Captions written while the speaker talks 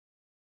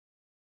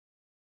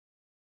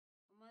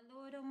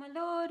Oh my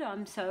lord,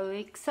 I'm so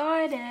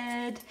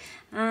excited.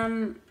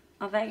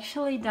 I've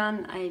actually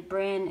done a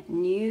brand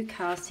new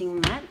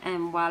casting mat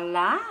and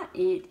voila,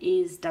 it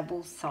is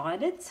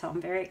double-sided, so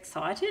I'm very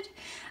excited.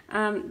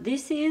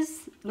 This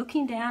is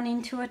looking down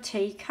into a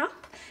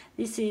teacup.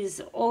 This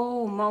is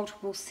all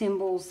multiple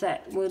symbols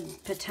that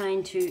would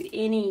pertain to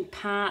any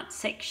part,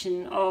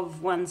 section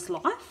of one's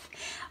life.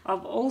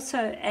 I've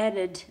also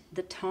added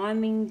the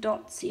timing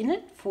dots in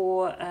it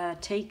for a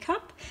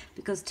teacup,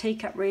 because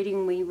teacup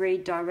reading we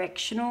read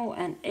directional,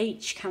 and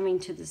each coming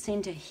to the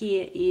center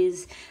here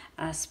is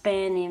a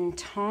span in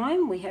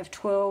time. We have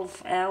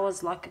 12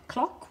 hours like a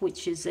clock,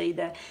 which is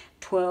either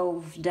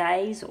 12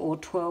 days or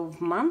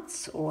 12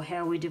 months, or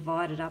how we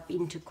divide it up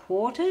into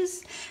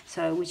quarters,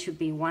 so which would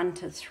be 1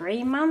 to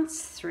 3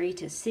 months, 3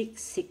 to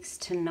 6, 6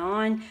 to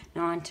 9,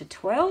 9 to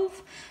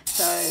 12.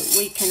 So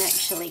we can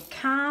actually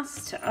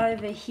cast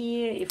over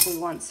here if we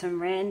want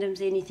some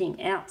randoms.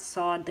 Anything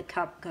outside the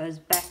cup goes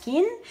back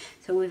in,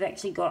 so we've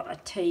actually got a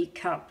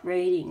teacup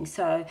reading.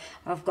 So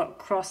I've got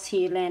cross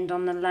here, land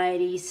on the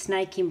lady,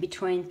 snake in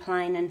between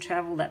plane and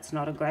travel. That's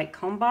not a great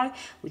combo,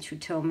 which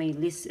would tell me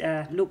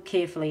look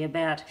carefully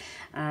about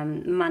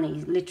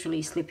money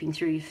literally slipping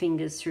through your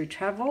fingers through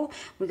travel.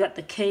 We've got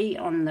the key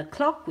on the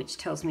clock, which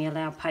tells me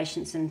allow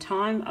patience and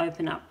time,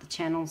 open up the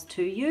channels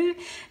to you.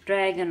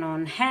 Dragon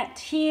on hat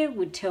here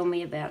would tell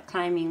me about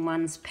claiming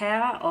one's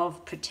power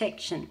of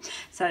protection.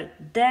 So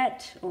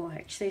that, or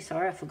actually,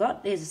 sorry, I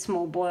forgot, there's a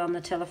small boy on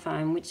the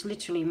telephone, which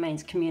literally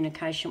means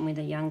communication with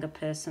a younger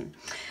person.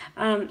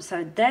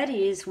 So that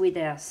is with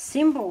our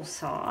symbol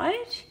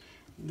side.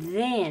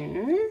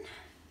 Then,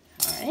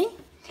 sorry,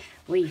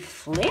 we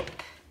flip,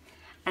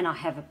 and I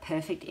have a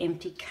perfect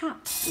empty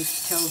cup,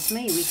 which tells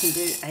me we can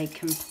do a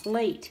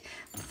complete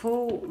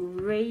full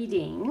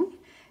reading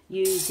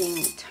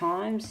using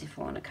times if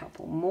I want a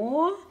couple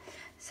more.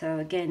 So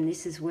again,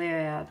 this is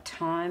where our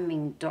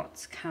timing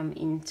dots come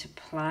into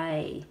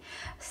play.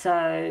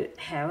 So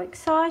how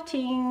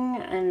exciting.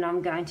 And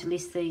I'm going to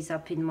list these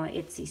up in my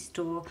Etsy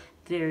store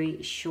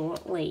very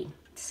shortly.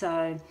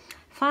 So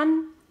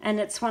fun. And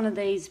it's one of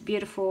these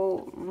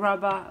beautiful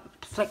rubber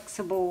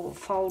flexible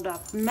fold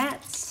up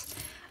mats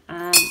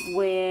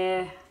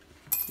where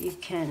you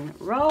can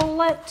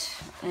roll it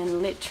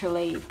and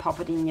literally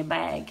pop it in your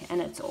bag, and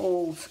it's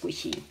all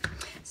squishy.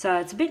 So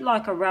it's a bit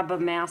like a rubber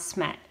mouse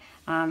mat,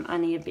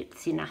 only a bit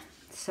thinner.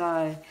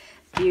 So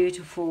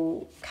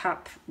beautiful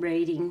cup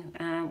reading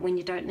when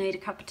you don't need a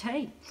cup of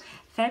tea.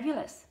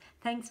 Fabulous.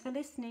 Thanks for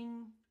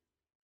listening.